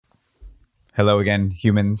Hello again,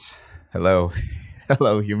 humans. Hello.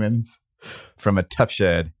 Hello, humans. From a tough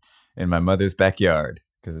shed in my mother's backyard,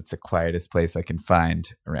 because it's the quietest place I can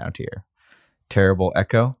find around here. Terrible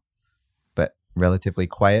echo, but relatively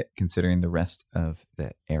quiet considering the rest of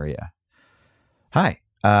the area. Hi.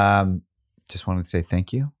 Just wanted to say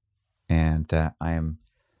thank you, and that I am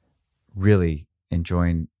really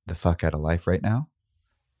enjoying the fuck out of life right now.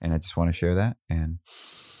 And I just want to share that and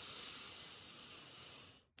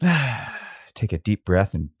take a deep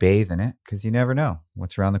breath and bathe in it, because you never know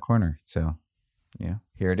what's around the corner. So,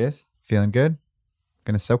 here it is. Feeling good.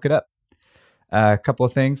 Gonna soak it up. A couple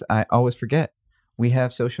of things I always forget. We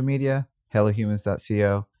have social media,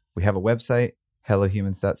 hellohumans.co. We have a website,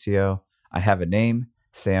 hellohumans.co. I have a name,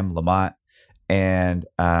 Sam Lamont. And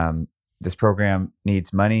this program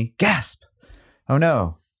needs money. Gasp! Oh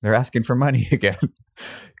no, they're asking for money again.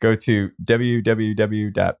 Go to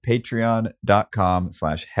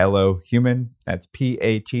www.patreon.com/hellohuman. That's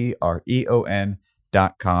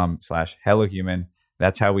patreon.com/hellohuman.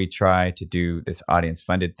 That's how we try to do this audience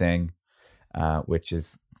funded thing, which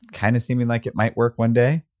is kind of seeming like it might work one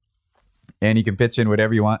day. And you can pitch in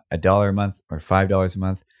whatever you want, $1 a month or $5 a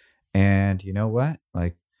month. And you know what?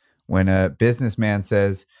 Like when a businessman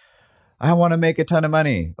says, I want to make a ton of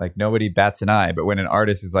money, like nobody bats an eye. But when an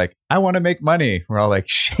artist is like, I want to make money, we're all like,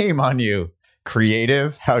 shame on you,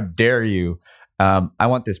 creative. How dare you? I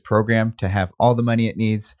want this program to have all the money it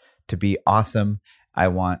needs to be awesome. I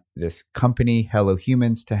want this company, Hello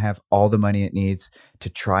Humans, to have all the money it needs to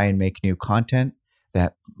try and make new content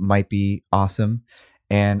that might be awesome.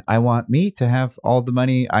 And I want me to have all the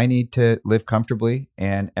money I need to live comfortably.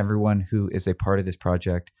 And everyone who is a part of this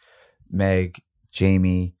project, Meg,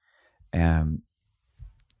 Jamie, I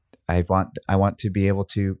want to be able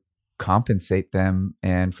to compensate them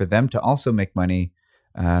and for them to also make money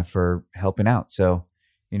for helping out. So,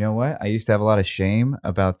 you know what? I used to have a lot of shame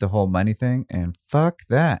about the whole money thing, and fuck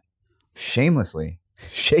that. Shamelessly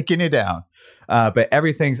shaking it down. But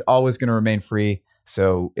everything's always going to remain free.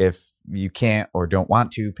 So if you can't or don't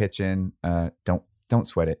want to pitch in, don't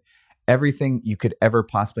sweat it. Everything you could ever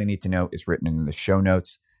possibly need to know is written in the show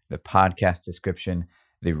notes, the podcast description,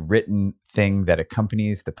 the written thing that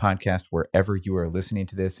accompanies the podcast wherever you are listening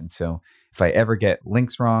to this. And so if I ever get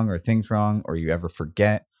links wrong or things wrong, or you ever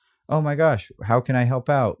forget, oh my gosh, how can I help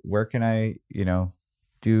out? Where can I,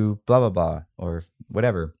 do blah, blah, blah, or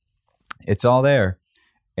whatever. It's all there.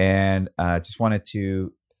 And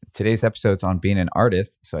today's episode's on being an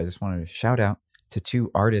artist. So I just wanted to shout out to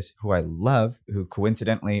two artists who I love, who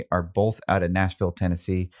coincidentally are both out of Nashville,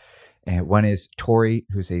 Tennessee. And one is Tori,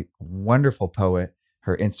 who's a wonderful poet.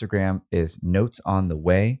 Her Instagram is Notes on the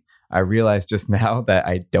Way. I realized just now that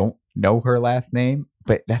I don't know her last name,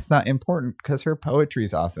 but that's not important because her poetry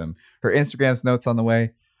is awesome. Her Instagram's Notes on the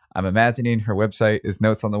Way. I'm imagining her website is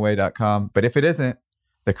notesontheway.com. But if it isn't,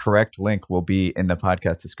 the correct link will be in the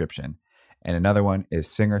podcast description. And another one is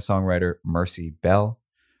singer-songwriter Mercy Bell.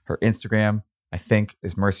 Her Instagram, I think,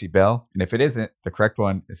 is Mercy Bell. And if it isn't, the correct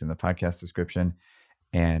one is in the podcast description.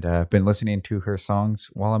 And I've been listening to her songs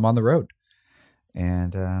while I'm on the road.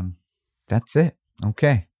 And that's it.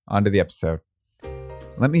 Okay, on to the episode.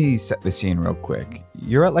 Let me set the scene real quick.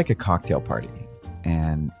 You're at like a cocktail party,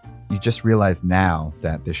 and you just realize now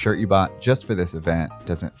that the shirt you bought just for this event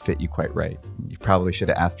doesn't fit you quite right. You probably should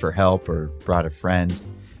have asked for help or brought a friend.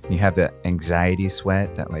 You have that anxiety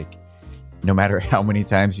sweat that, like, no matter how many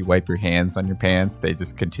times you wipe your hands on your pants, they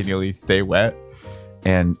just continually stay wet.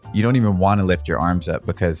 And you don't even want to lift your arms up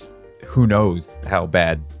because who knows how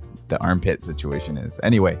bad the armpit situation is.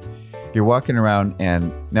 Anyway, you're walking around,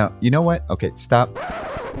 and now, you know what? Okay, stop.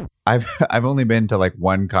 I've only been to like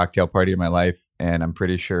one cocktail party in my life, and I'm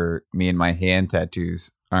pretty sure me and my hand tattoos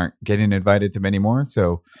aren't getting invited to many more.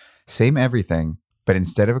 So same everything, but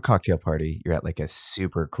instead of a cocktail party, you're at like a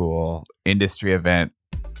super cool industry event.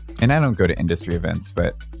 And I don't go to industry events,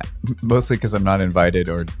 but mostly because I'm not invited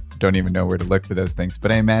or don't even know where to look for those things.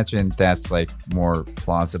 But I imagine that's like more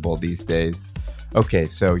plausible these days. Okay,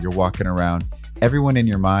 so you're walking around. Everyone in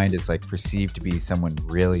your mind is like perceived to be someone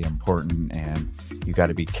really important, and you got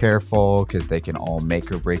to be careful because they can all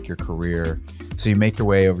make or break your career. So you make your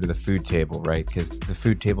way over to the food table, right? Because the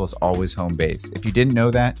food table is always home base. If you didn't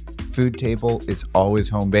know that, food table is always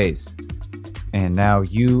home base. And now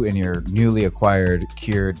you and your newly acquired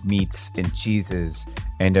cured meats and cheeses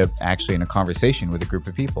end up actually in a conversation with a group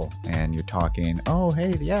of people, and you're talking, oh,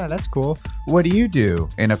 hey, yeah, that's cool. What do you do?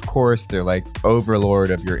 And of course, they're like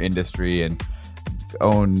overlord of your industry and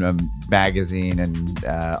own a magazine and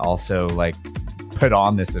also like put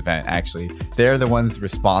on this event. Actually, they're the ones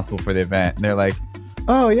responsible for the event. And they're like,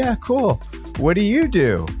 oh, yeah, cool. What do you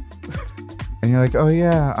do? And you're like, oh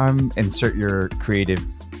yeah, I'm insert your creative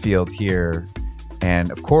field here.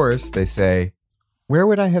 And of course they say, where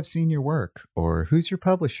would I have seen your work? Or who's your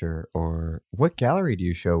publisher? Or what gallery do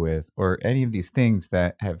you show with? Or any of these things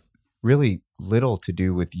that have really little to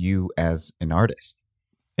do with you as an artist.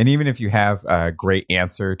 And even if you have a great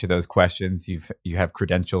answer to those questions, you have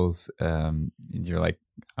credentials. You're like,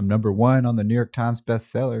 I'm #1 on the New York Times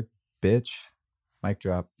bestseller, bitch. Mic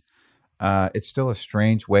drop. It's still a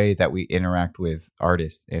strange way that we interact with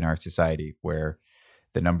artists in our society, where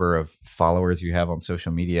the number of followers you have on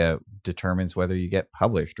social media determines whether you get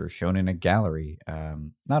published or shown in a gallery.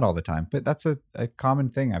 Not all the time, but that's a common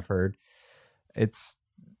thing I've heard. It's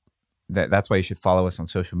that's why you should follow us on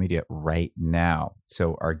social media right now.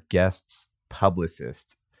 So our guests'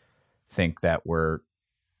 publicists think that we're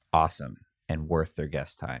awesome and worth their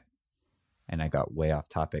guest time. And I got way off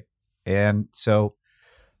topic. And so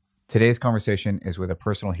today's conversation is with a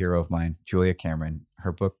personal hero of mine, Julia Cameron.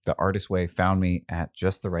 Her book, The Artist's Way, found me at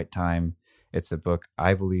just the right time. It's the book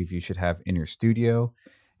I believe you should have in your studio.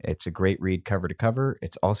 It's a great read cover to cover.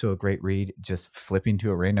 It's also a great read just flipping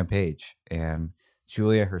to a random page. And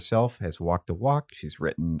Julia herself has walked the walk. She's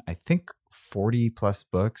written, I think, 40 plus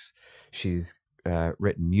books. She's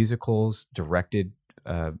written musicals, directed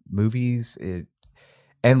movies,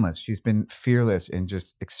 endless. She's been fearless in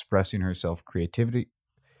just expressing herself creatively.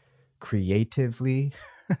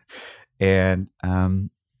 And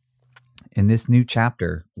in this new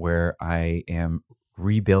chapter where I am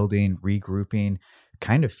rebuilding, regrouping,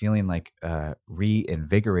 kind of feeling like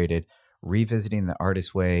reinvigorated, revisiting The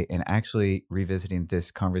Artist's Way, and actually revisiting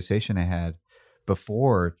this conversation I had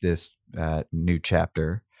before this new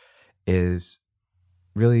chapter is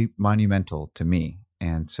really monumental to me.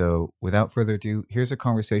 And so without further ado, here's a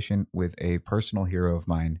conversation with a personal hero of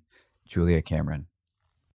mine, Julia Cameron.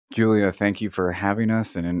 Julia, thank you for having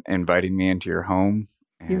us and inviting me into your home.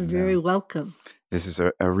 You're very welcome. This is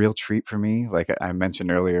a real treat for me. Like I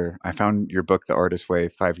mentioned earlier, I found your book, The Artist's Way,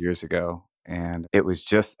 5 years ago, and it was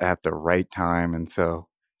just at the right time. And so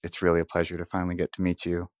it's really a pleasure to finally get to meet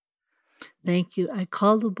you. Thank you. I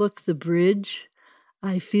call the book The Bridge.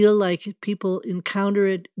 I feel like people encounter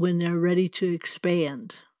it when they're ready to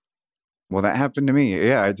expand. Well, that happened to me.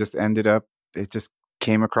 Yeah, I just ended up, it just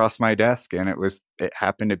came across my desk, and it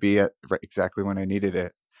happened to be at exactly when I needed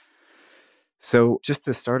it. So just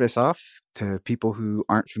to start us off, to people who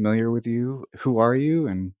aren't familiar with you, who are you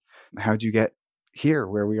and how'd you get here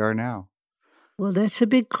where we are now? Well, that's a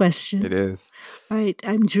big question. It is. All right.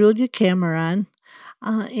 I'm Julia Cameron,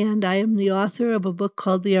 and I am the author of a book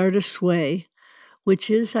called The Artist's Way,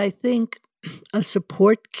 which is, I think, a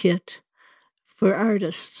support kit for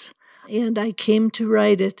artists. And I came to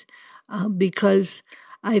write it because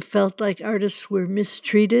I felt like artists were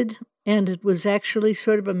mistreated, and it was actually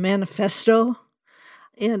sort of a manifesto.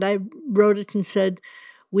 And I wrote it and said,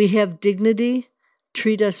 we have dignity,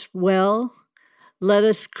 treat us well, let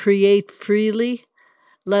us create freely,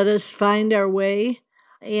 let us find our way.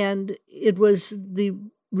 And it was the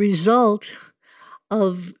result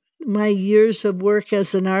of my years of work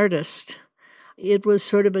as an artist. It was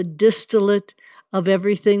sort of a distillate of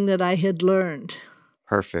everything that I had learned.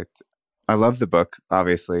 Perfect. I love the book,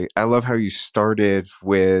 obviously. I love how you started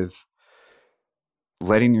with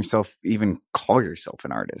letting yourself even call yourself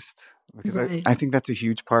an artist. Because Right. I think that's a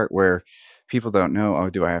huge part where people don't know, oh,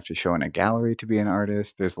 do I have to show in a gallery to be an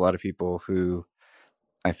artist? There's a lot of people who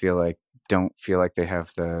I feel like don't feel like they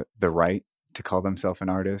have the right to call themselves an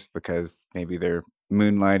artist because maybe they're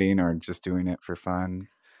moonlighting or just doing it for fun.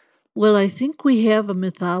 Well, I think we have a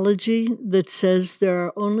mythology that says there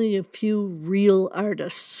are only a few real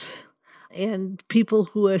artists, and people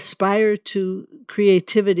who aspire to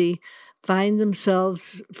creativity find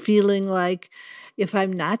themselves feeling like, if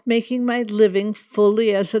I'm not making my living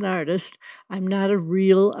fully as an artist, I'm not a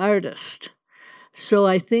real artist. So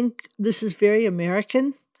I think this is very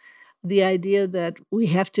American, the idea that we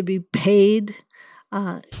have to be paid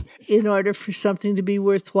in order for something to be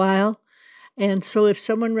worthwhile. And so if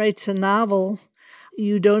someone writes a novel,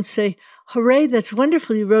 you don't say, hooray, that's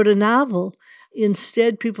wonderful, you wrote a novel.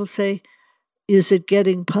 Instead, people say, is it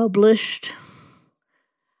getting published?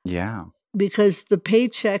 Yeah. Because the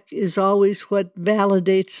paycheck is always what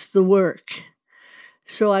validates the work.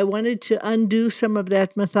 So I wanted to undo some of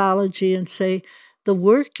that mythology and say, the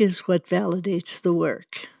work is what validates the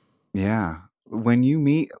work. Yeah. When you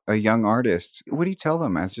meet a young artist, what do you tell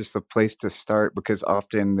them as just a place to start? Because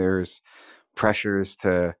often there's pressures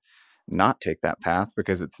to not take that path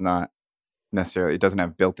because it's not necessarily, it doesn't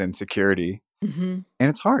have built-in security. Mm-hmm. And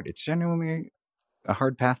it's hard. It's genuinely a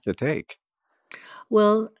hard path to take.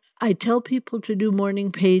 Well, I tell people to do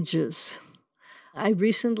morning pages. I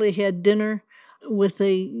recently had dinner with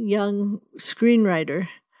a young screenwriter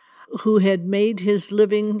who had made his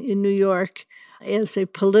living in New York as a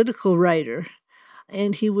political writer,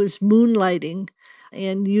 and he was moonlighting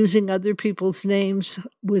and using other people's names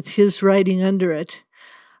with his writing under it.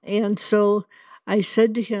 And so I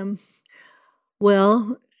said to him,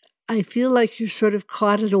 well, I feel like you're sort of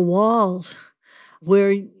caught at a wall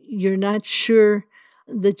where you're not sure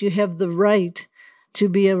that you have the right to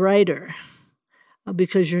be a writer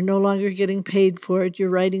because you're no longer getting paid for it. You're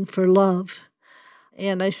writing for love.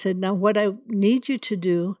 And I said, now what I need you to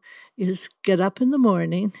do is get up in the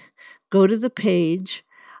morning, go to the page,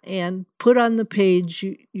 and put on the page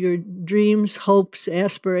your dreams, hopes,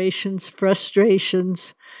 aspirations,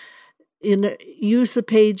 frustrations. Use the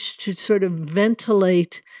page to sort of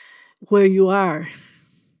ventilate where you are.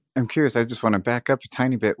 I'm curious, I just want to back up a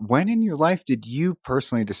tiny bit. When in your life did you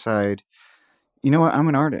personally decide, you know what, I'm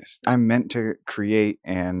an artist. I'm meant to create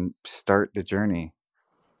and start the journey?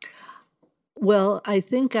 Well, I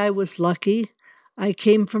think I was lucky. I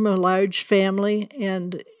came from a large family,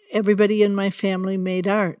 and everybody in my family made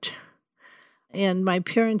art. And my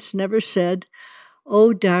parents never said,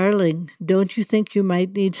 oh, darling, don't you think you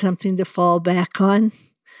might need something to fall back on?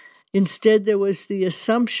 Instead, there was the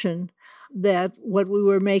assumption that what we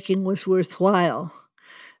were making was worthwhile.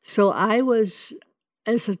 So I was,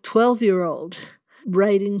 as a 12-year-old,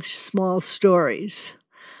 writing small stories.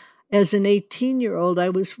 As an 18-year-old, I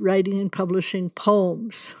was writing and publishing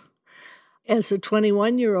poems. As a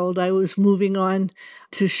 21-year-old, I was moving on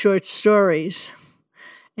to short stories.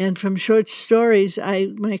 And from short stories,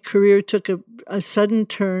 my career took a sudden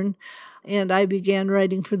turn, and I began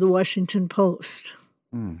writing for the Washington Post.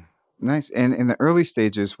 Nice. And in the early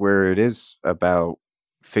stages where it is about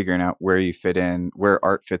figuring out where you fit in, where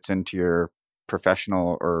art fits into your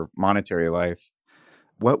professional or monetary life,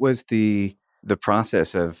 what was the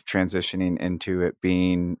process of transitioning into it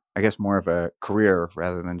being, I guess, more of a career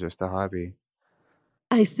rather than just a hobby?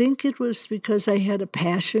 I think it was because I had a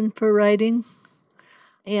passion for writing,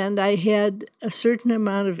 and I had a certain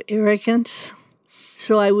amount of arrogance.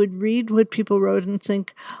 So I would read what people wrote and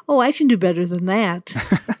think, oh, I can do better than that.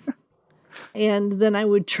 And then I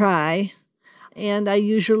would try, and I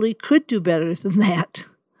usually could do better than that.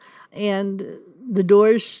 And the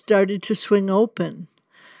doors started to swing open.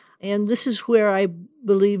 And this is where I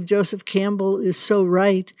believe Joseph Campbell is so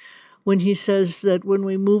right when he says that when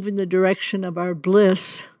we move in the direction of our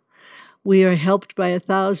bliss, we are helped by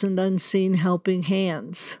 1,000 unseen helping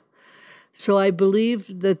hands. So I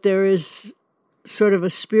believe that there is sort of a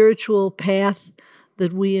spiritual path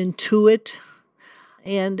that we intuit.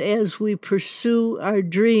 And as we pursue our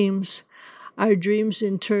dreams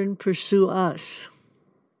in turn pursue us.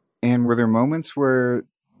 And were there moments where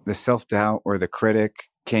the self-doubt or the critic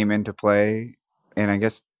came into play? And I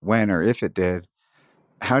guess when or if it did,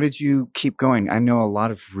 how did you keep going? I know a lot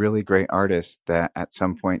of really great artists that at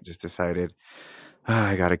some point just decided,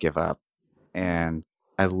 I got to give up. And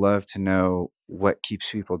I'd love to know what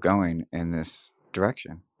keeps people going in this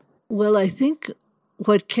direction. Well, I think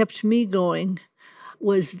what kept me going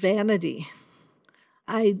was vanity.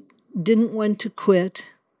 I didn't want to quit.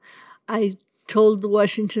 I told the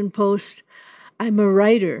Washington Post, I'm a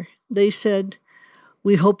writer. They said,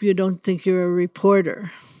 we hope you don't think you're a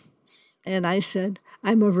reporter. And I said,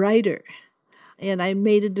 I'm a writer. And I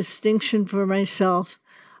made a distinction for myself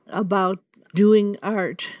about doing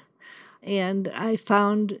art. And I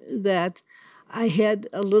found that I had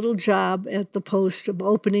a little job at the Post of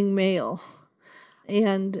opening mail.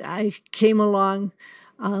 And I came along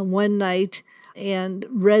one night and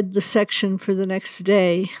read the section for the next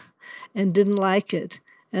day and didn't like it.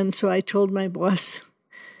 And so I told my boss,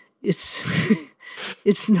 it's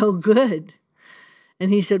it's no good.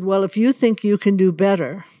 And he said, well, if you think you can do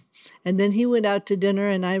better. And then he went out to dinner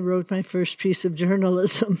and I wrote my first piece of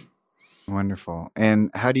journalism. Wonderful. And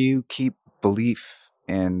how do you keep belief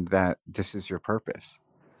in that this is your purpose?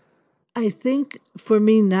 I think for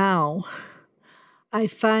me now, I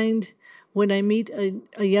find when I meet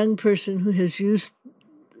a young person who has used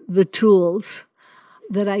the tools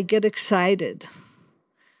that I get excited.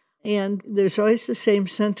 And there's always the same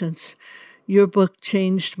sentence, your book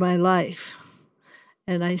changed my life.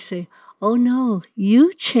 And I say, oh no,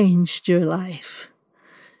 you changed your life.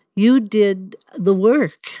 You did the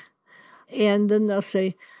work. And then they'll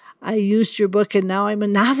say, I used your book and now I'm a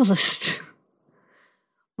novelist.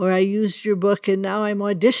 Or I used your book and now I'm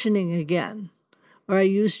auditioning again. Or I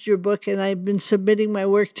used your book and I've been submitting my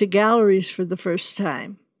work to galleries for the first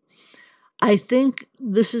time. I think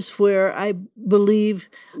this is where I believe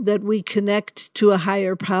that we connect to a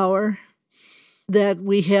higher power, that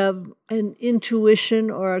we have an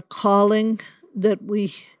intuition or a calling that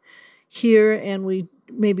we hear and we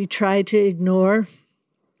maybe try to ignore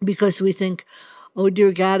because we think, oh,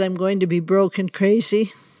 dear God, I'm going to be broke and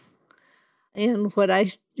crazy. And what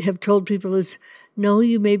I have told people is, no,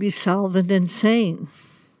 you may be solvent and sane.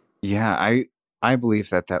 Yeah, I believe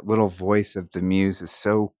that that little voice of the muse is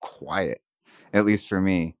so quiet, at least for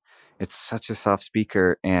me. It's such a soft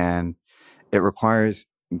speaker, and it requires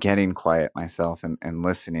getting quiet myself and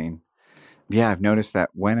listening. Yeah, I've noticed that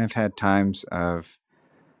when I've had times of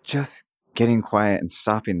just getting quiet and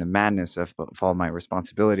stopping the madness of all my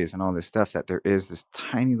responsibilities and all this stuff, that there is this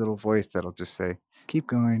tiny little voice that'll just say, keep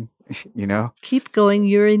going, you know? Keep going,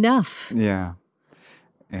 you're enough. Yeah.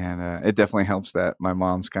 And it definitely helps that my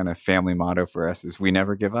mom's kind of family motto for us is we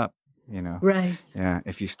never give up, you know? Right, Yeah.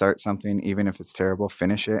 If you start something, even if it's terrible,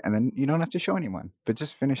 finish it. And then you don't have to show anyone, but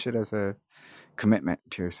just finish it as a commitment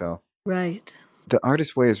to yourself. right. The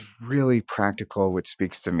artist way is really practical, which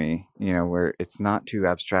speaks to me, you know, where it's not too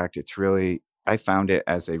abstract. It's really, I found it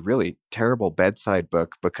as a really terrible bedside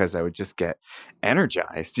book because I would just get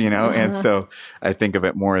energized, you know? And Uh-huh. so I think of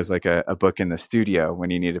it more as like a book in the studio when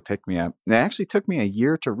you need to pick me up. And it actually took me a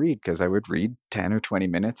year to read because I would read 10 or 20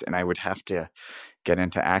 minutes and I would have to get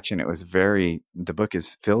into action. The book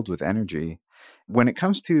is filled with energy. When it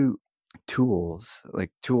comes to tools,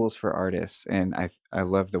 like tools for artists, and I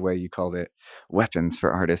love the way you called it weapons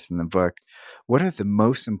for artists in the book. What are the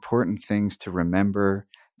most important things to remember,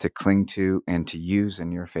 to cling to, and to use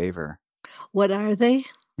in your favor? What are they?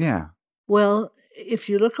 Yeah. Well, if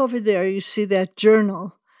you look over there, you see that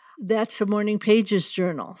journal. That's a Morning Pages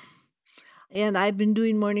journal. And I've been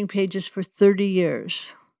doing Morning Pages for 30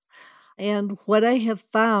 years. And what I have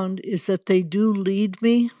found is that they do lead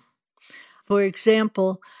me. For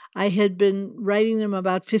example, I had been writing them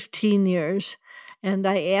about 15 years, and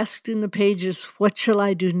I asked in the pages, what shall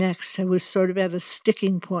I do next? I was sort of at a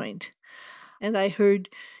sticking point. And I heard,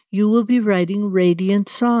 you will be writing radiant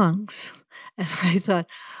songs. And I thought,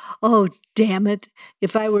 oh, damn it.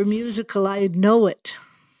 If I were musical, I'd know it.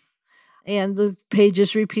 And the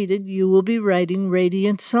pages repeated, you will be writing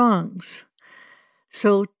radiant songs.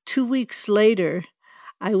 So 2 weeks later,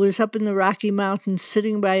 I was up in the Rocky Mountains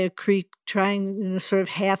sitting by a creek trying in a sort of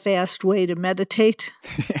half-assed way to meditate.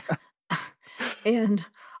 And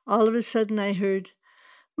all of a sudden I heard,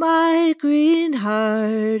 my green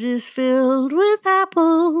heart is filled with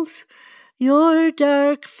apples. Your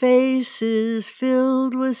dark face is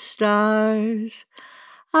filled with stars.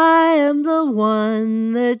 I am the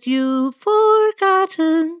one that you've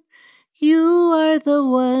forgotten. You are the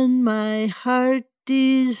one my heart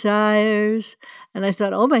desires. And I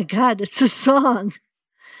thought, oh my God, it's a song.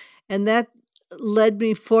 And that led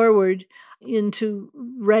me forward into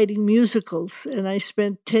writing musicals. And I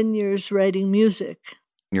spent 10 years writing music.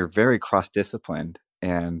 You're very cross-disciplined.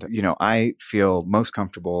 And, you know, I feel most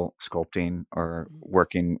comfortable sculpting or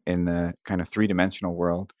working in the kind of three-dimensional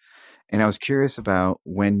world. And I was curious about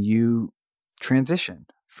when you transitioned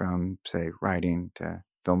from, say, writing to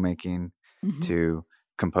filmmaking Mhm. to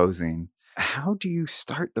composing. How do you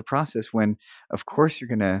start the process when, of course, you're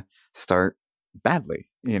going to start badly,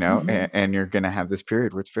 you know, Mhm. and you're going to have this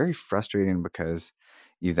period where it's very frustrating because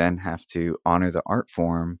you then have to honor the art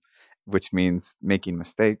form, which means making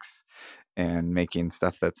mistakes and making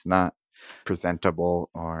stuff that's not presentable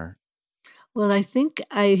or Well,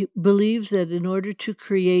 I believe that in order to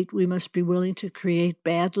create, we must be willing to create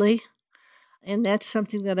badly. And that's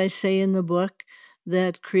something that I say in the book,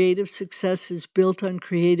 that creative success is built on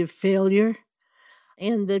creative failure.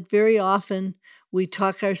 And that very often we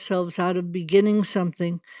talk ourselves out of beginning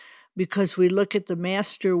something because we look at the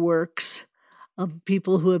masterworks of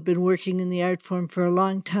people who have been working in the art form for a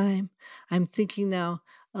long time. I'm thinking now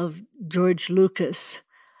of George Lucas.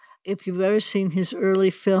 If you've ever seen his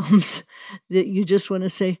early films, that you just want to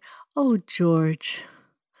say, oh, George,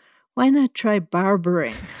 why not try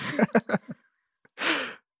barbering?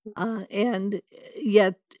 And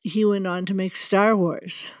yet he went on to make Star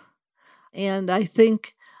Wars. And I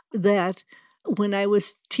think that when I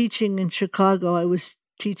was teaching in Chicago, I was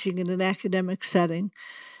teaching in an academic setting,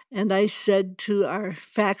 and I said to our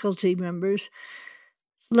faculty members,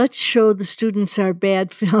 let's show the students our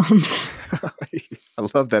bad films. I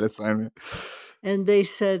love that assignment. And they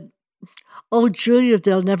said, oh, Julia,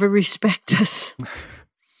 they'll never respect us.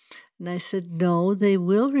 And I said, no, they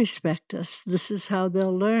will respect us. This is how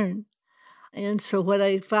they'll learn. And so what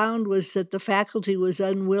I found was that the faculty was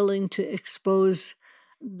unwilling to expose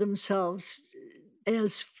themselves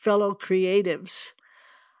as fellow creatives,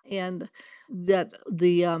 and that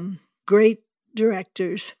the great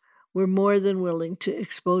directors were more than willing to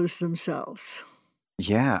expose themselves.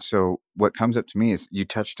 Yeah. So what comes up to me is you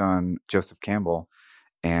touched on Joseph Campbell,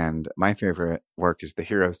 and my favorite work is The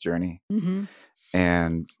Hero's Journey. Mm-hmm.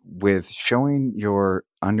 And with showing your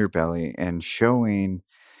underbelly and showing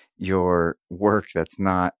your work that's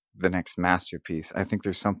not the next masterpiece, I think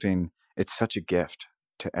there's something, it's such a gift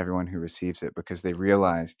to everyone who receives it, because they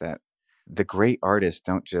realize that the great artists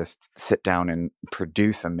don't just sit down and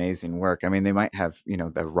produce amazing work. I mean, they might have,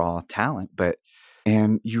 the raw talent,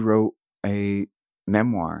 and you wrote a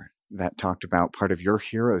memoir that talked about part of your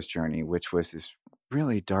hero's journey, which was this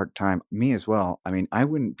really dark time. Me as well. I mean, I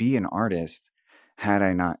wouldn't be an artist had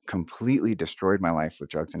I not completely destroyed my life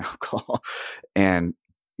with drugs and alcohol and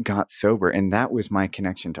got sober. And that was my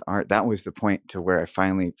connection to art. That was the point to where I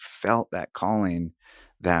finally felt that calling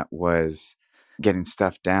that was getting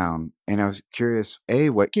stuff down. And I was curious,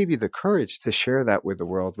 A, what gave you the courage to share that with the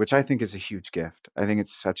world, which I think is a huge gift. I think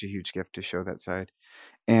it's such a huge gift to show that side.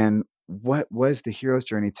 And what was the hero's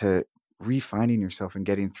journey to refinding yourself and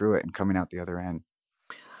getting through it and coming out the other end?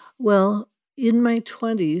 Well, in my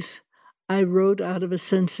 20s, I wrote out of a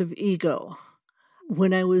sense of ego.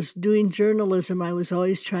 When I was doing journalism, I was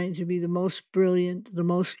always trying to be the most brilliant, the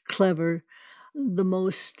most clever, the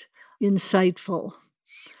most insightful.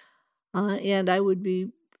 And I would be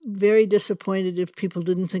very disappointed if people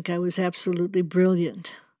didn't think I was absolutely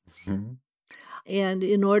brilliant. Mm-hmm. And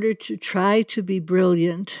in order to try to be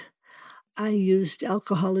brilliant, I used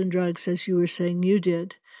alcohol and drugs, as you were saying you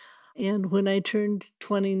did. And when I turned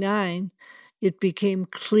 29, it became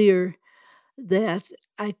clear that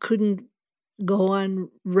I couldn't go on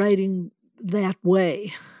writing that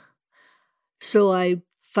way. So I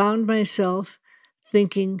found myself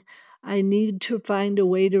thinking I need to find a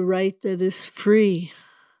way to write that is free.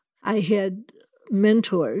 I had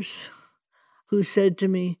mentors who said to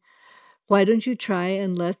me, why don't you try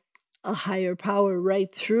and let a higher power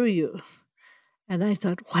write through you? And I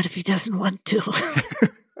thought, what if he doesn't want to?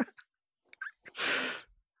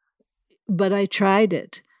 But I tried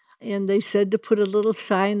it. And they said to put a little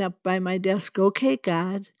sign up by my desk, okay,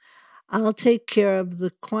 God, I'll take care of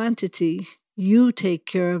the quantity. You take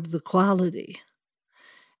care of the quality.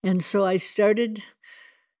 And so I started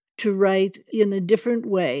to write in a different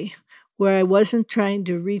way, where I wasn't trying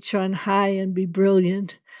to reach on high and be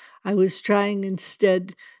brilliant. I was trying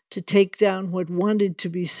instead to take down what wanted to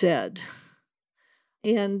be said.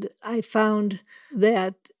 And I found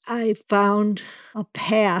that I found a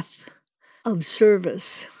path of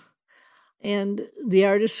service. And The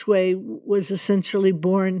Artist's Way was essentially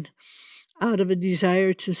born out of a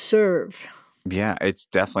desire to serve. Yeah, it's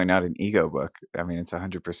definitely not an ego book. I mean, it's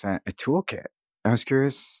 100% a toolkit. I was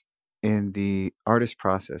curious, in the artist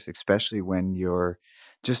process, especially when you're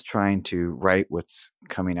just trying to write what's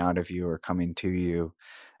coming out of you or coming to you,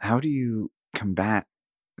 how do you combat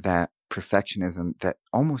that perfectionism that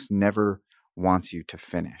almost never wants you to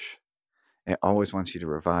finish? It always wants you to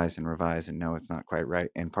revise and know it's not quite right.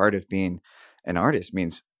 And part of being an artist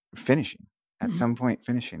means finishing, at some point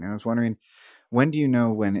finishing. And I was wondering, when do you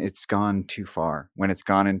know when it's gone too far? When it's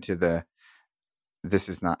gone into this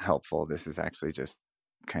is not helpful. This is actually just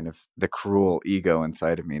kind of the cruel ego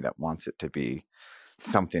inside of me that wants it to be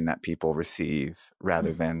something that people receive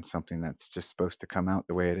rather than something that's just supposed to come out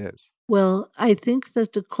the way it is. Well, I think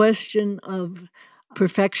that the question of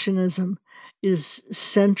perfectionism is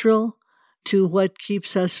central to what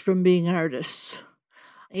keeps us from being artists.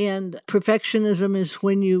 And perfectionism is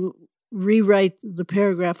when you rewrite the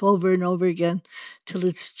paragraph over and over again till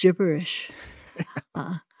it's gibberish.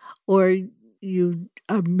 Or you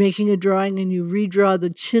are making a drawing and you redraw the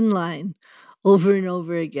chin line over and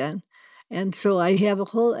over again. And so I have a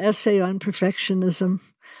whole essay on perfectionism.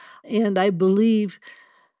 And I believe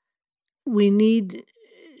we need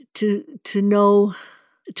to know,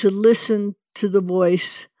 to listen to the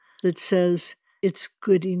voice that says it's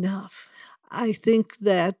good enough. I think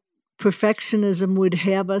that perfectionism would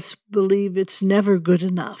have us believe it's never good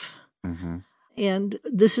enough. Mm-hmm. And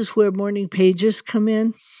this is where morning pages come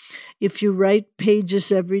in. If you write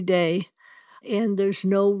pages every day and there's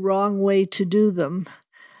no wrong way to do them,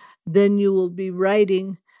 then you will be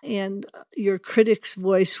writing and your critic's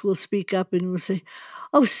voice will speak up and will say,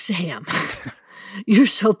 oh, Sam, you're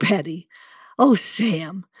so petty. Oh,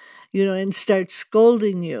 Sam, and start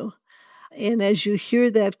scolding you. And as you hear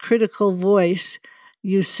that critical voice,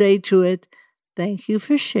 you say to it, thank you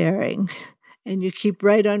for sharing. And you keep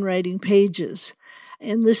right on writing pages.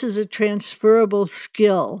 And this is a transferable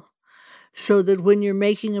skill, so that when you're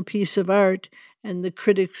making a piece of art and the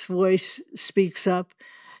critic's voice speaks up,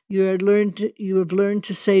 you have learned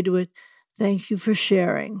to say to it, thank you for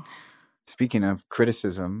sharing. Speaking of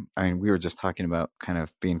criticism, I mean, we were just talking about kind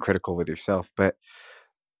of being critical with yourself, but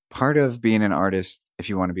part of being an artist, if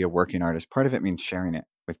you want to be a working artist, part of it means sharing it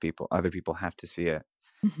with people. Other people have to see it.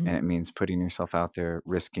 Mhm. And it means putting yourself out there,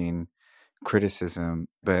 risking criticism.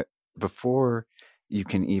 But before you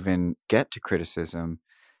can even get to criticism,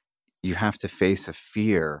 you have to face a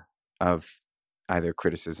fear of either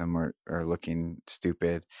criticism or looking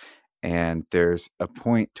stupid. And there's a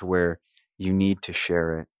point to where you need to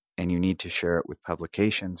share it, and you need to share it with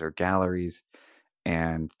publications or galleries.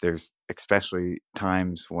 And there's especially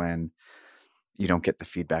times when you don't get the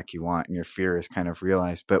feedback you want and your fear is kind of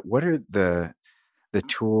realized. But what are the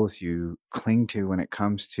tools you cling to when it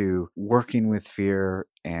comes to working with fear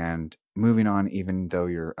and moving on even though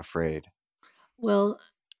you're afraid? Well,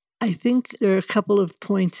 I think there are a couple of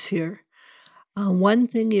points here. One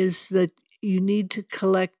thing is that you need to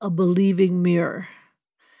collect a believing mirror.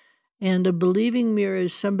 And a believing mirror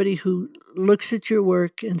is somebody who looks at your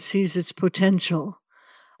work and sees its potential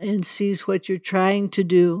and sees what you're trying to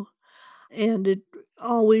do. And it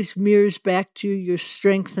always mirrors back to your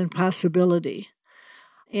strength and possibility.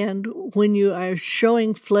 And when you are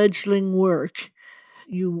showing fledgling work,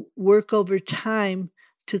 you work over time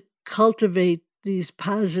to cultivate these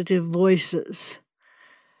positive voices.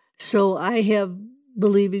 So I have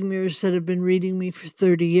believing mirrors that have been reading me for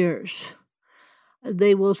 30 years.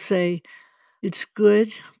 They will say, it's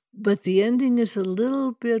good, but the ending is a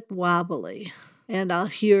little bit wobbly. And I'll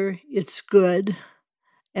hear, it's good.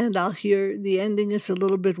 And I'll hear, the ending is a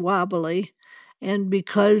little bit wobbly. And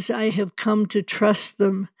because I have come to trust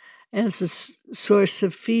them as a source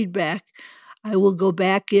of feedback, I will go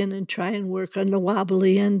back in and try and work on the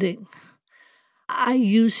wobbly ending. I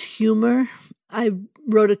use humor. I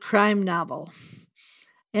wrote a crime novel,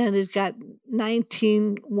 and it got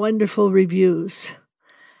 19 wonderful reviews.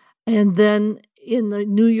 And then in the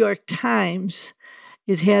New York Times,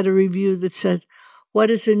 it had a review that said, "What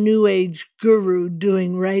is a new age guru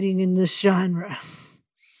doing writing in this genre?"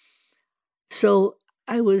 So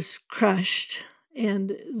I was crushed,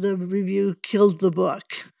 and the review killed the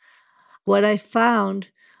book. What I found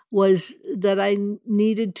was that I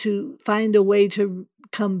needed to find a way to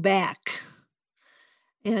come back.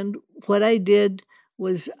 And what I did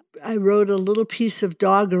was I wrote a little piece of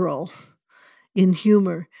doggerel in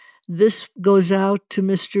humor. This goes out to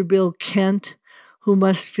Mr. Bill Kent, who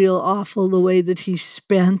must feel awful the way that he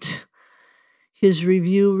spent his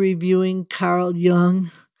review reviewing Carl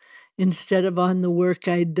Jung instead of on the work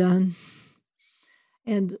I'd done.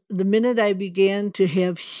 And the minute I began to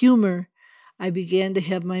have humor, I began to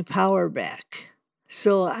have my power back.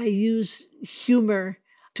 So I use humor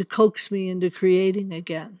to coax me into creating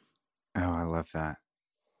again. Oh, I love that.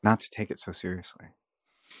 Not to take it so seriously.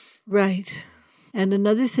 Right. And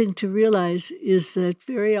another thing to realize is that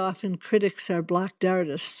very often critics are blocked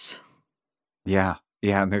artists. Yeah.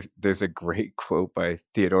 Yeah. And there's a great quote by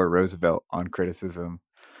Theodore Roosevelt on criticism,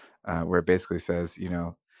 where it basically says,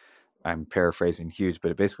 I'm paraphrasing huge,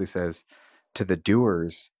 but it basically says, to the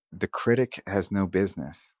doers, the critic has no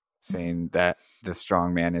business saying that the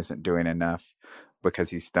strong man isn't doing enough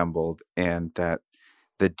because he stumbled, and that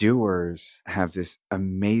the doers have this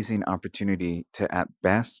amazing opportunity to, at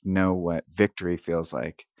best, know what victory feels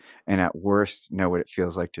like, and at worst, know what it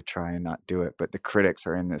feels like to try and not do it. But the critics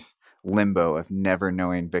are in this limbo of never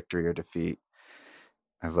knowing victory or defeat.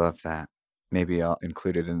 I love that. Maybe I'll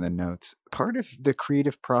include it in the notes. Part of the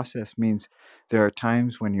creative process means there are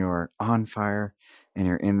times when you're on fire and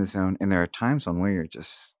you're in the zone, and there are times when where you're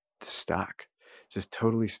just stuck, just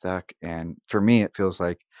totally stuck. And for me, it feels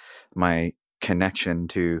like my connection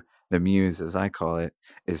to the muse, as I call it,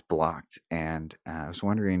 is blocked. And I was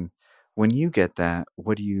wondering, when you get that,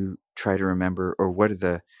 what do you try to remember, or what are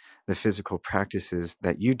the physical practices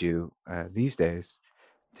that you do these days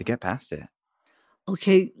to get past it?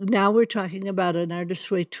 Okay, now we're talking about an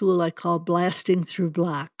Artist's Way tool I call blasting through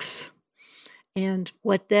blocks. And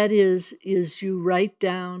what that is you write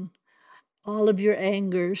down all of your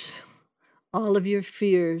angers, all of your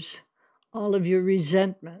fears, all of your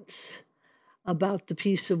resentments about the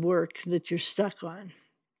piece of work that you're stuck on.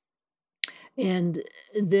 And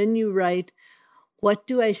then you write, what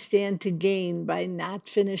do I stand to gain by not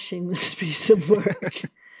finishing this piece of work?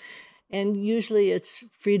 And usually it's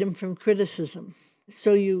freedom from criticism.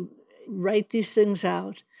 So you write these things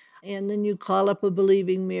out, and then you call up a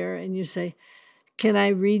believing mirror and you say, can I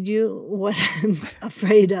read you what I'm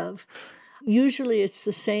afraid of? Usually it's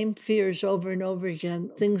the same fears over and over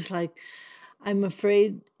again. Things like, I'm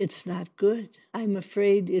afraid it's not good. I'm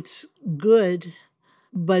afraid it's good,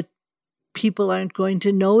 but people aren't going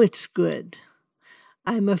to know it's good.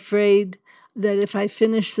 I'm afraid that if I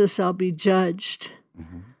finish this, I'll be judged.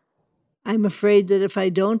 Mhm. I'm afraid that if I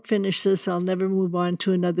don't finish this, I'll never move on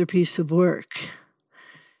to another piece of work.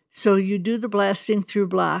 So you do the blasting through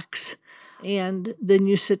blocks, and then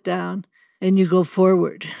you sit down and you go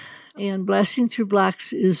forward. And blasting through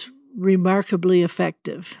blocks is remarkably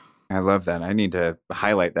effective. I love that. I need to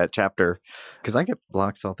highlight that chapter because I get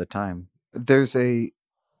blocks all the time. There's a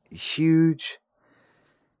huge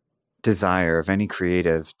desire of any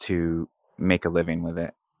creative to make a living with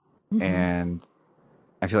it. Mm-hmm. And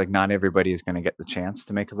I feel like not everybody is going to get the chance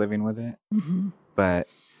to make a living with it. Mm-hmm. But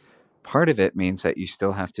part of it means that you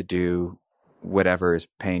still have to do whatever is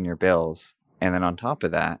paying your bills. And then on top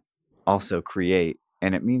of that, also create.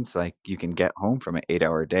 And it means like you can get home from an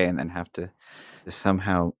 8-hour day and then have to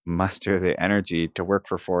somehow muster the energy to work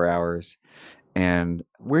for 4 hours. And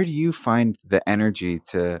where do you find the energy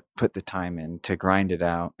to put the time in, to grind it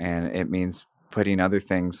out? And it means putting other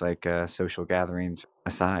things like social gatherings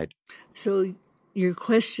aside. So your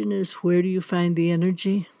question is, where do you find the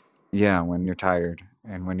energy? Yeah, when you're tired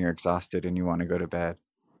and when you're exhausted and you want to go to bed.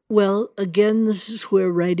 Well, again, this is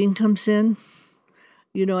where writing comes in.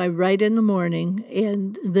 You know, I write in the morning,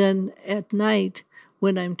 and then at night,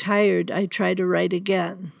 when I'm tired, I try to write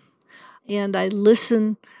again. And I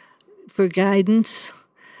listen for guidance,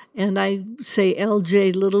 and I say,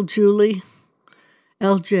 LJ, little Julie,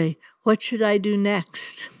 LJ, what should I do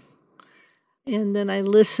next? And then I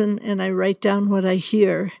listen and I write down what I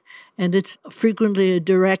hear, and it's frequently a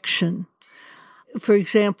direction. For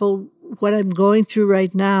example, what I'm going through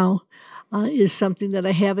right now is something that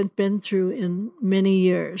I haven't been through in many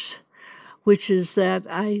years, which is that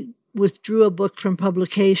I withdrew a book from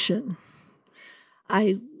publication.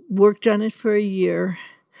 I worked on it for a year,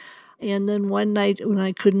 and then one night when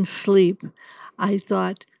I couldn't sleep, I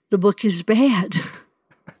thought, the book is bad.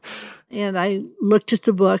 And I looked at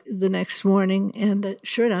the book the next morning, and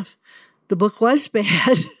sure enough, the book was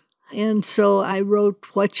bad. And so I wrote,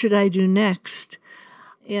 what should I do next?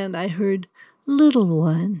 And I heard, little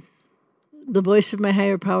one. The voice of my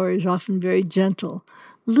higher power is often very gentle.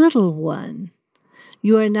 Little one,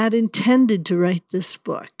 you are not intended to write this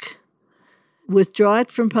book. Withdraw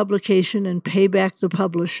it from publication and pay back the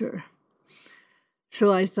publisher.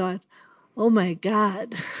 So I thought, oh my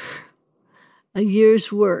God, a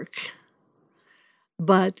year's work.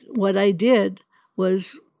 But what I did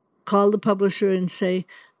was call the publisher and say,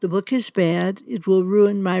 the book is bad. It will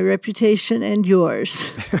ruin my reputation and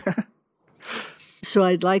yours. So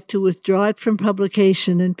I'd like to withdraw it from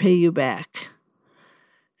publication and pay you back.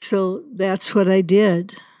 So that's what I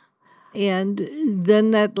did. And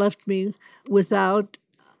then that left me without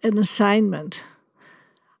an assignment.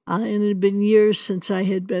 And it had been years since I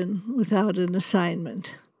had been without an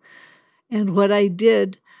assignment. And what I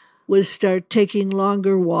did was start taking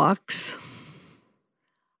longer walks.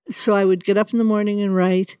 So I would get up in the morning and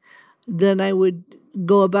write. Then I would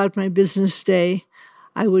go about my business day.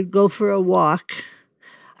 I would go for a walk.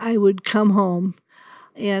 I would come home,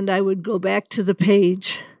 and I would go back to the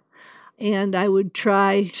page, and I would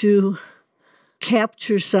try to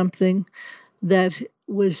capture something that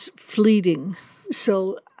was fleeting.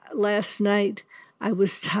 So last night, I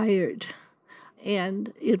was tired,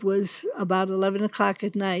 and it was about 11 o'clock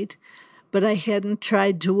at night, but I hadn't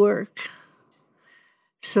tried to work.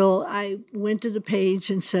 So I went to the page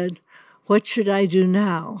and said, what should I do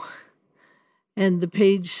now? And the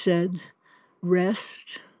page said,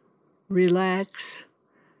 rest, relax,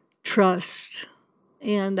 trust.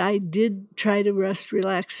 And I did try to rest,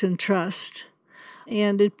 relax, and trust.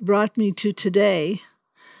 And it brought me to today.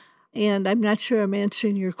 And I'm not sure I'm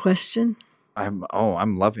answering your question. I'm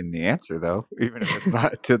loving the answer, though, even if it's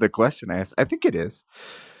not to the question I asked. I think it is.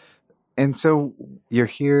 And so you're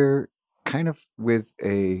here kind of with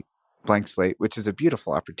a blank slate, which is a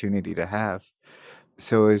beautiful opportunity to have.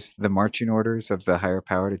 So is the marching orders of the higher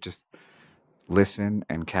power to just listen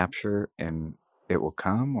and capture and it will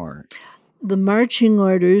come, or? The marching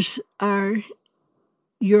orders are,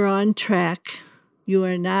 you're on track. You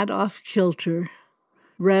are not off kilter.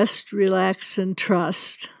 Rest, relax, and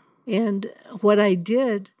trust. And what I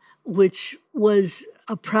did, which was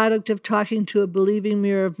a product of talking to a believing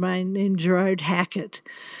mirror of mine named Gerard Hackett,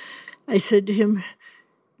 I said to him,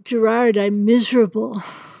 Gerard, I'm miserable.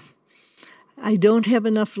 I don't have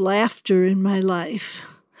enough laughter in my life.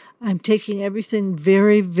 I'm taking everything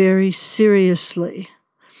very, very seriously.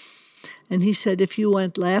 And he said, if you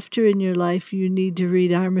want laughter in your life, you need to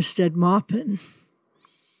read Armistead Maupin,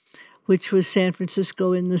 which was San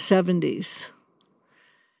Francisco in the 70s.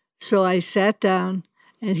 So I sat down,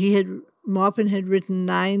 and Maupin had written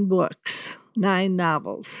 9 books, 9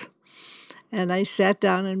 novels. And I sat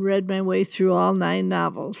down and read my way through all 9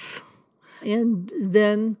 novels. And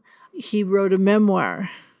then he wrote a memoir,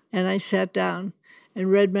 and I sat down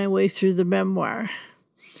and read my way through the memoir.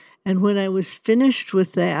 And when I was finished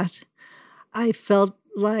with that, I felt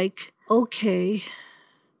like, okay,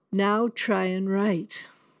 now try and write.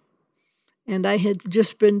 And I had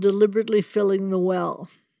just been deliberately filling the well.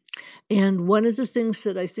 And one of the things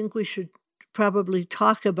that I think we should probably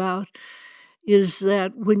talk about is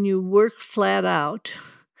that when you work flat out,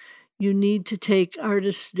 you need to take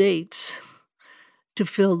artist dates to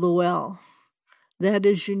fill the well. That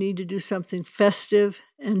is, you need to do something festive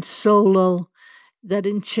and solo that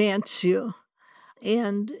enchants you.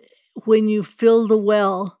 And when you fill the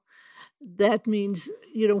well, that means,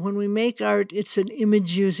 when we make art, it's an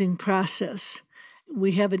image-using process.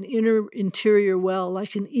 We have an interior well,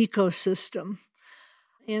 like an ecosystem.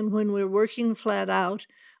 And when we're working flat out,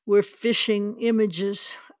 we're fishing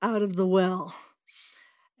images out of the well.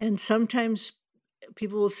 And sometimes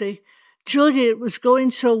people will say, Julia, it was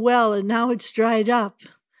going so well, and now it's dried up.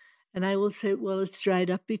 And I will say, well, it's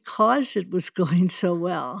dried up because it was going so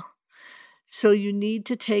well. So you need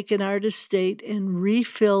to take an artist date and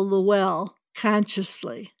refill the well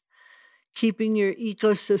consciously, keeping your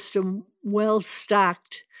ecosystem well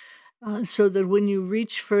stocked so that when you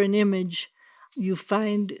reach for an image, you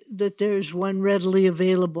find that there's one readily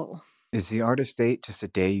available. Is the artist date just a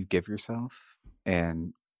day you give yourself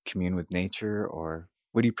and commune with nature? Or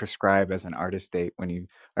what do you prescribe as an artist date when you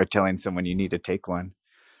are telling someone you need to take one?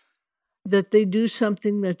 That they do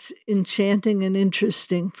something that's enchanting and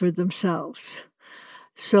interesting for themselves.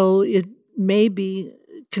 So it may be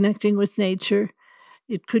connecting with nature.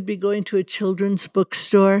 It could be going to a children's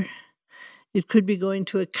bookstore. It could be going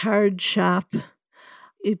to a card shop.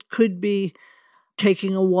 It could be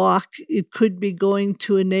taking a walk. It could be going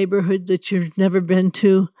to a neighborhood that you've never been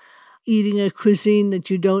to, eating a cuisine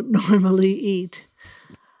that you don't normally eat.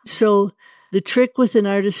 So the trick with an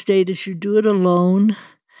artist date is you do it alone,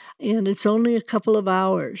 and it's only a couple of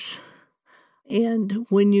hours. And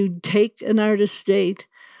when you take an artist date,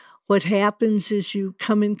 what happens is you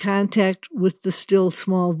come in contact with the still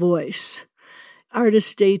small voice.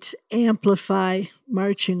 Artist dates amplify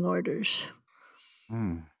marching orders.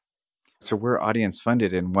 So we're audience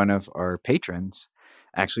funded, and one of our patrons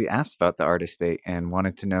actually asked about the artist date and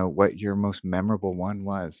wanted to know what your most memorable one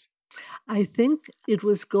was. I think it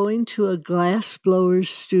was going to a glass blower's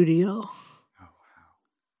studio.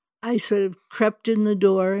 I sort of crept in the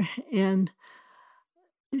door, and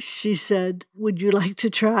she said, would you like to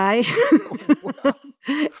try?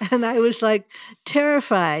 And I was like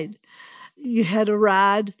terrified. You had a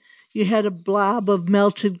rod, you had a blob of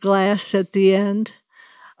melted glass at the end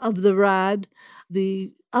of the rod.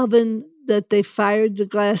 The oven that they fired the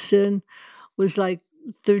glass in was like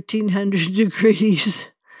 1,300 degrees.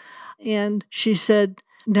 And she said,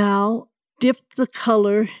 now dip the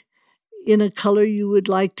color in a color you would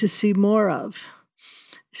like to see more of.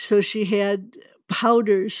 So she had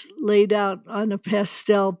powders laid out on a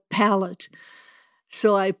pastel palette.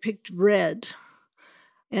 So I picked red,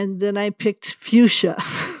 and then I picked fuchsia.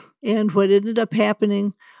 And what ended up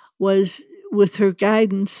happening was, with her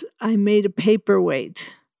guidance, I made a paperweight.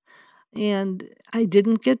 And I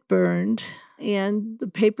didn't get burned, and the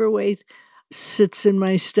paperweight sits in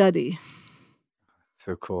my study.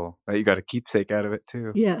 So cool. You got a keepsake out of it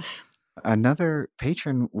too. Yes. Another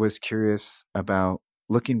patron was curious about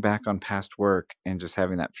looking back on past work and just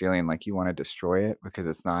having that feeling like you want to destroy it because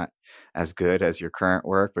it's not as good as your current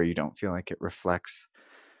work, or you don't feel like it reflects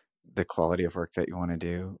the quality of work that you want to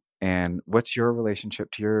do. And what's your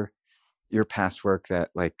relationship to your past work, that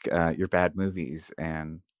your bad movies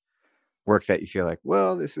and work that you feel like,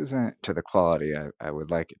 well, this isn't to the quality I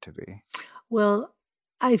would like it to be? Well,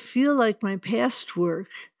 I feel like my past work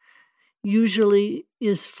usually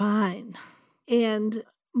is fine. And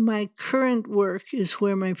my current work is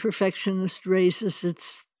where my perfectionist raises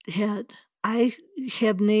its head. I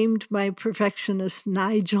have named my perfectionist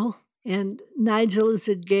Nigel, and Nigel is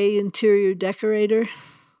a gay interior decorator,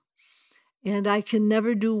 and I can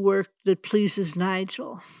never do work that pleases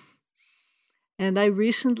Nigel. And I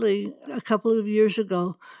recently, a couple of years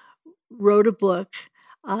ago, wrote a book,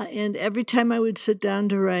 and every time I would sit down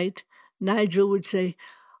to write, Nigel would say,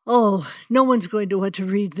 oh, no one's going to want to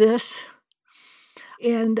read this.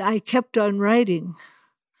 And I kept on writing.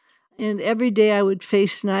 And every day I would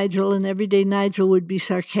face Nigel, and every day Nigel would be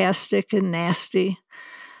sarcastic and nasty.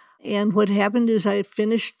 And what happened is I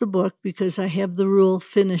finished the book, because I have the rule,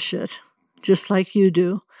 finish it, just like you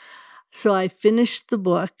do. So I finished the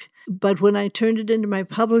book, but when I turned it into my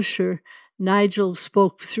publisher, Nigel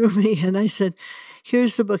spoke through me, and I said,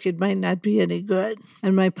 here's the book, it might not be any good.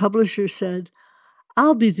 And my publisher said,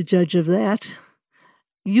 I'll be the judge of that.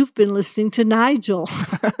 You've been listening to Nigel.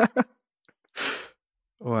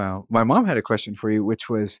 Wow. My mom had a question for you, which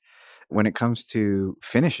was when it comes to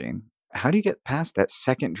finishing, how do you get past that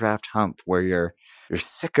second draft hump where you're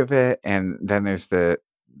sick of it, and then there's the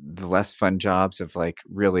less fun jobs of like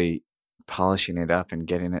really polishing it up and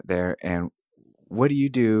getting it there? And what do you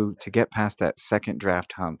do to get past that second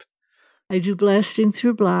draft hump? I do blasting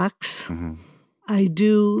through blocks. Hmm. I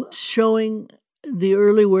do showing the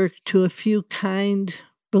early work to a few kind,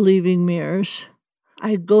 believing mirrors.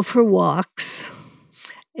 I go for walks,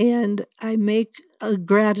 and I make a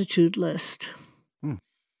gratitude list. Hmm.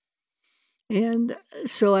 And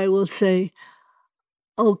so I will say,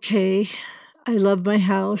 okay, I love my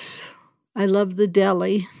house. I love the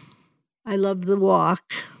deli. I love the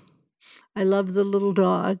walk. I love the little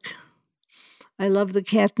dog. I love the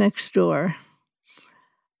cat next door.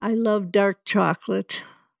 I love dark chocolate.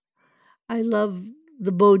 I love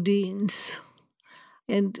the Bodines.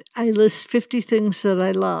 And I list 50 things that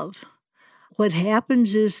I love. What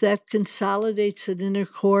happens is that consolidates an inner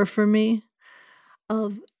core for me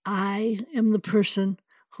of I am the person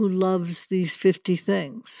who loves these 50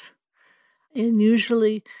 things. And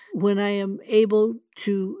usually when I am able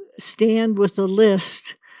to stand with a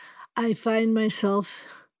list, I find myself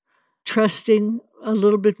trusting a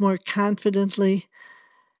little bit more confidently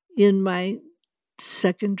in my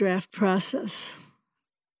second draft process.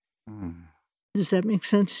 Hmm. Does that make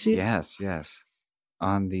sense to you? Yes, yes.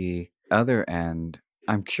 On the other end,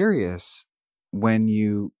 I'm curious, when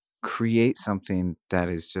you create something that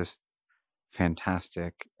is just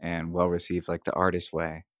fantastic and well received, like The Artist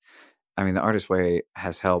Way. I mean, The Artist Way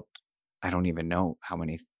has helped, I don't even know how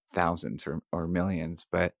many thousands or millions,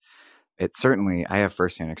 but it certainly, I have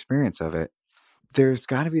firsthand experience of it. There's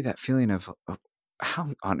got to be that feeling of how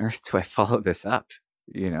on earth do I follow this up?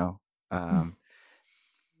 You know, um,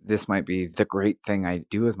 this might be the great thing I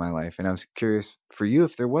do with my life. And I was curious for you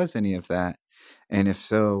if there was any of that. And if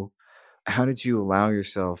so, how did you allow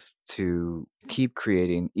yourself to keep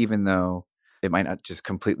creating, even though it might not just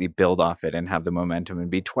completely build off it and have the momentum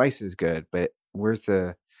and be twice as good? But where's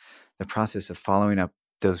the process of following up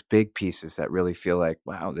those big pieces that really feel like,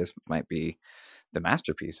 wow, this might be the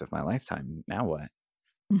masterpiece of my lifetime. Now what?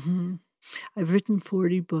 Mm-hmm. I've written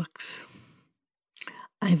 40 books.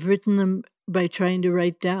 I've written them by trying to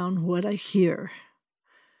write down what I hear.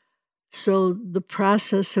 So the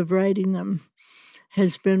process of writing them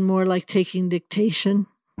has been more like taking dictation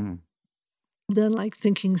Mm. than like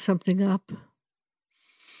thinking something up.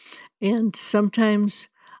 And sometimes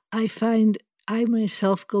I find I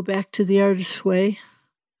myself go back to The Artist's Way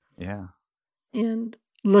Yeah. and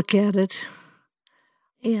look at it.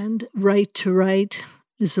 And Right to Write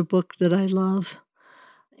is a book that I love.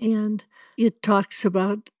 And it talks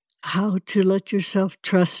about how to let yourself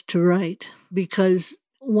trust to write. Because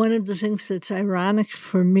one of the things that's ironic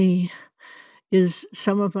for me is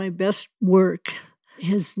some of my best work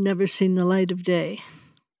has never seen the light of day.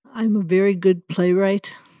 I'm a very good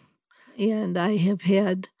playwright, and I have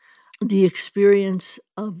had the experience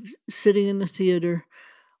of sitting in a theater,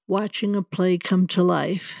 watching a play come to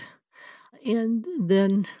life, and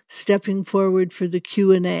then stepping forward for the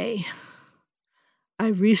Q&A. I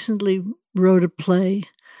recently wrote a play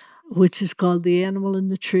which is called The Animal in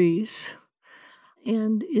the Trees,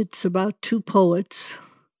 and it's about two poets,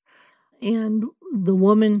 and the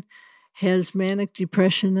woman has manic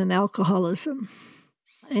depression and alcoholism,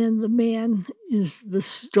 and the man is the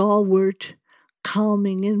stalwart,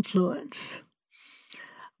 calming influence.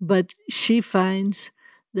 But she finds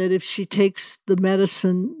that if she takes the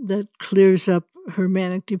medicine that clears up her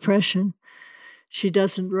manic depression, she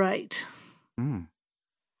doesn't write. Mm.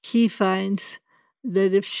 He finds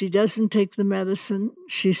that if she doesn't take the medicine,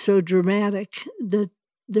 she's so dramatic that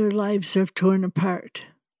their lives are torn apart.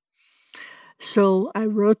 So I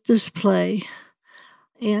wrote this play,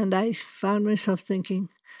 and I found myself thinking,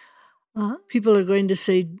 people are going to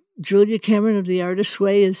say Julia Cameron of The Artist's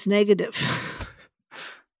Way is negative.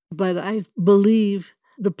 But I believe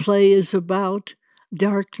the play is about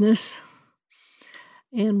darkness,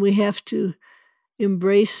 and we have to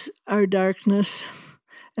embrace our darkness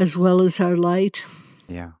as well as our light.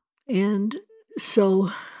 Yeah. And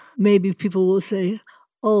so maybe people will say,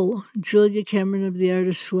 oh, Julia Cameron of The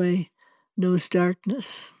Artist's Way knows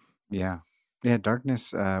darkness. Yeah. Yeah.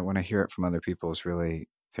 Darkness, when I hear it from other people, is really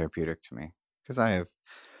therapeutic to me because I have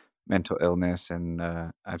mental illness and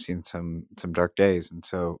I've seen some dark days. And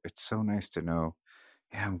so it's so nice to know,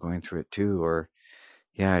 yeah, I'm going through it too. Or,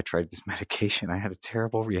 yeah, I tried this medication. I had a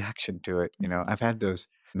terrible reaction to it. You know, I've had those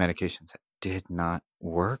medications did not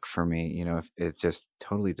work for me. It just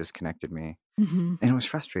totally disconnected me. Mm-hmm. And it was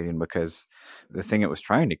frustrating because the thing it was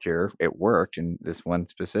trying to cure, it worked in this one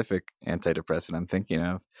specific antidepressant I'm thinking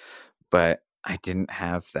of, but I didn't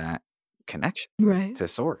have that connection Right. to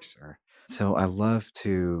source. So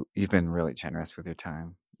you've been really generous with your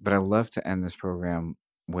time, but I love to end this program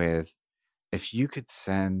with, if you could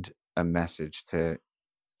send a message to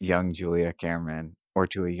young Julia Cameron or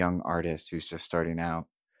to a young artist who's just starting out,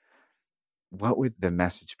 what would the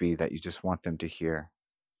message be that you just want them to hear?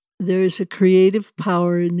 There is a creative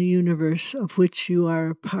power in the universe of which you are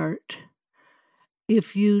a part.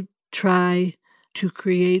 If you try to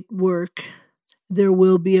create work, there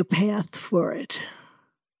will be a path for it.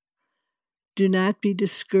 Do not be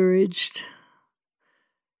discouraged.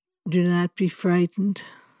 Do not be frightened.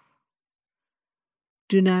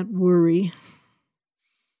 Do not worry.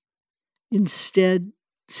 Instead,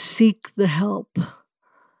 seek the help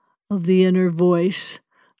of the inner voice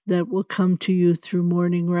that will come to you through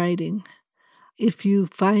morning writing. If you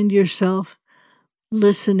find yourself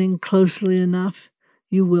listening closely enough,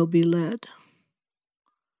 you will be led.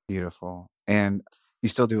 Beautiful. And you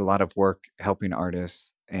still do a lot of work helping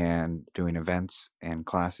artists and doing events and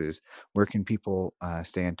classes. Where can people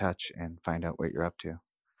stay in touch and find out what you're up to?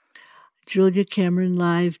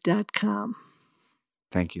 JuliaCameronLive.com.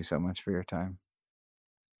 Thank you so much for your time.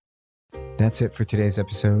 That's it for today's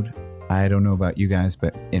episode. I don't know about you guys,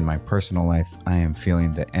 but in my personal life, I am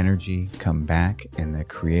feeling the energy come back and the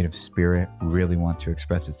creative spirit really want to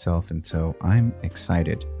express itself. And so I'm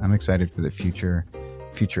excited. I'm excited for the future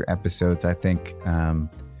episodes. I think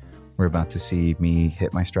we're about to see me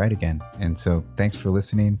hit my stride again. And so thanks for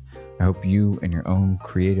listening. I hope you and your own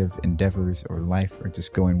creative endeavors or life are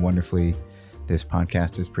just going wonderfully. This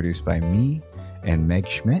podcast is produced by me and Meg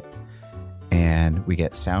Schmidt, and we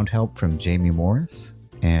get sound help from Jamie Morris.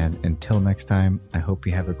 And until next time, I hope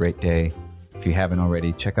you have a great day. If you haven't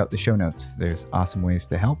already, check out the show notes. There's awesome ways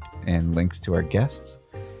to help and links to our guests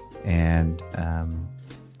and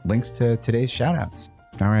links to today's shout outs.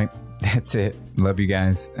 All right, that's it. Love you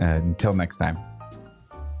guys. Until next time.